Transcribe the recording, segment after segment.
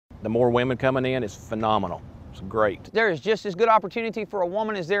The more women coming in, it's phenomenal. It's great. There is just as good opportunity for a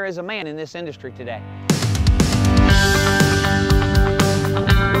woman as there is a man in this industry today.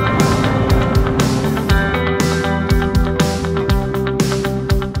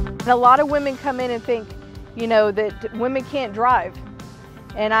 And a lot of women come in and think, you know, that women can't drive.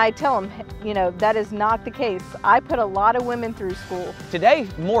 And I tell them, you know, that is not the case. I put a lot of women through school. Today,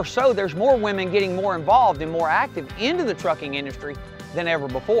 more so, there's more women getting more involved and more active into the trucking industry than ever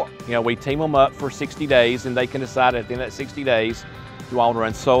before. You know, we team them up for 60 days and they can decide at the end of that 60 days, do I want to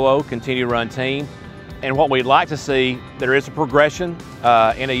run solo, continue to run team? And what we'd like to see, there is a progression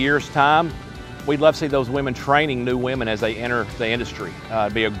in a year's time. We'd love to see those women training new women as they enter the industry.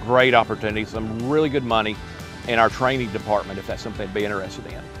 It'd be a great opportunity, some really good money in our training department if that's something they'd be interested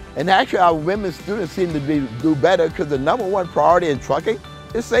in. And actually our women students seem to do better because the #1 priority in trucking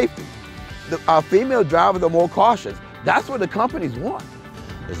is safety. Our female drivers are more cautious. That's what the companies want.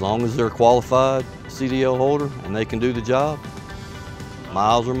 As long as they're a qualified CDL holder and they can do the job,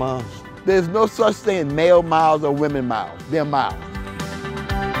 miles are miles. There's no such thing as male miles or women miles. They're miles.